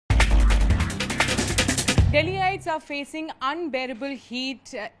Delhiites are facing unbearable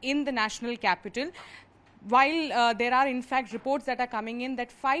heat in the national capital. While there are in fact reports that are coming in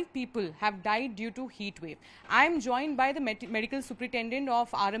that 5 people have died due to heat wave. I am joined by the medical superintendent of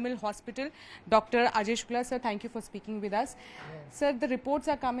RML Hospital, Dr. Ajay Shukla. Sir, thank you for speaking with us. Yes. Sir, the reports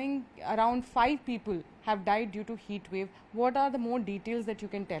are coming around 5 people have died due to heat wave. What are the more details that you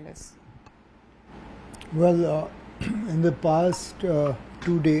can tell us? Well, in the past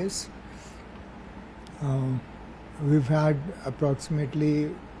 2 days, we've had approximately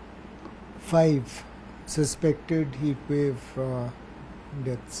 5 suspected heat wave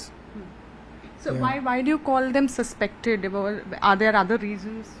deaths. So yeah. Why do you call them suspected? Are there other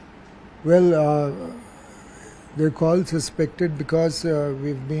reasons? Well, they're called suspected because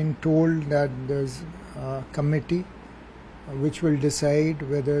we've been told that there's a committee which will decide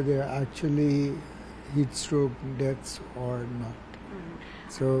whether they're actually heat stroke deaths or not.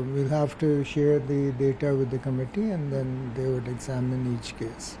 So we'll have to share the data with the committee, and then they would examine each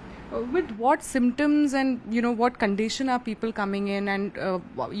case. With what symptoms and what condition are people coming in, and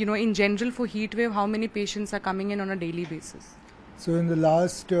in general for heat wave, how many patients are coming in on a daily basis? So in the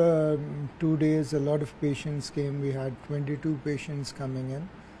last 2 days, a lot of patients came. We had 22 patients coming in,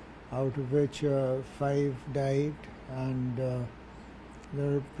 out of which 5 died, and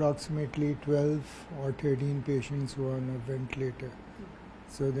there are approximately 12 or 13 patients who are on a ventilator.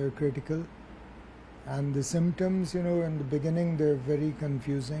 So they're critical. And the symptoms, in the beginning, they're very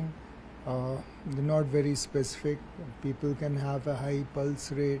confusing. They're not very specific. People can have a high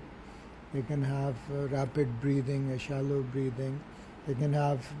pulse rate. They can have rapid breathing, a shallow breathing. They can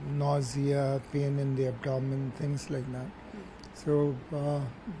have nausea, pain in the abdomen, things like that. So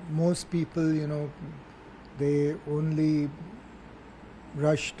most people, they only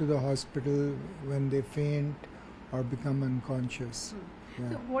rush to the hospital when they faint or become unconscious.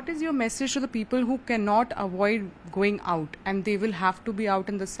 Yeah. So what is your message to the people who cannot avoid going out and they will have to be out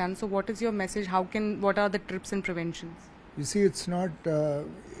in the sun? So what is your message? What are the tips and preventions? You see, it's not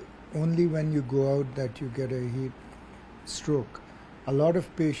only when you go out that you get a heat stroke. A lot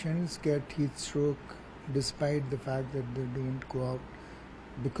of patients get heat stroke despite the fact that they don't go out,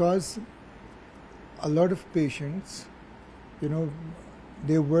 because a lot of patients,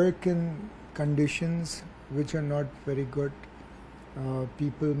 they work in conditions which are not very good.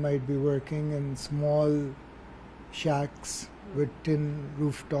 People might be working in small shacks with tin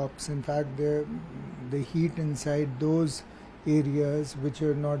rooftops. In fact, the heat inside those areas which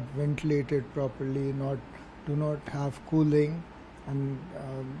are not ventilated properly, do not have cooling, and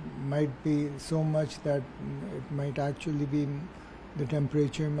might be so much that it might actually be, the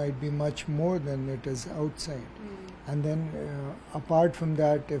temperature might be much more than it is outside. And then apart from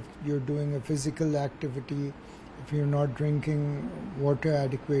that, if you're doing a physical activity, if you're not drinking water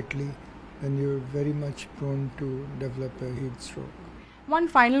adequately, then you're very much prone to develop a heat stroke. One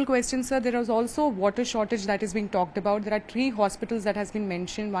final question, sir. There is also water shortage that is being talked about. There are 3 hospitals that has been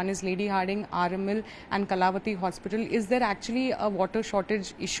mentioned. One is Lady Harding, RML and Kalavati Hospital. Is there actually a water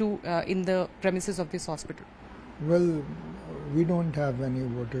shortage issue in the premises of this hospital? Well, we don't have any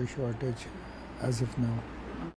water shortage as of now.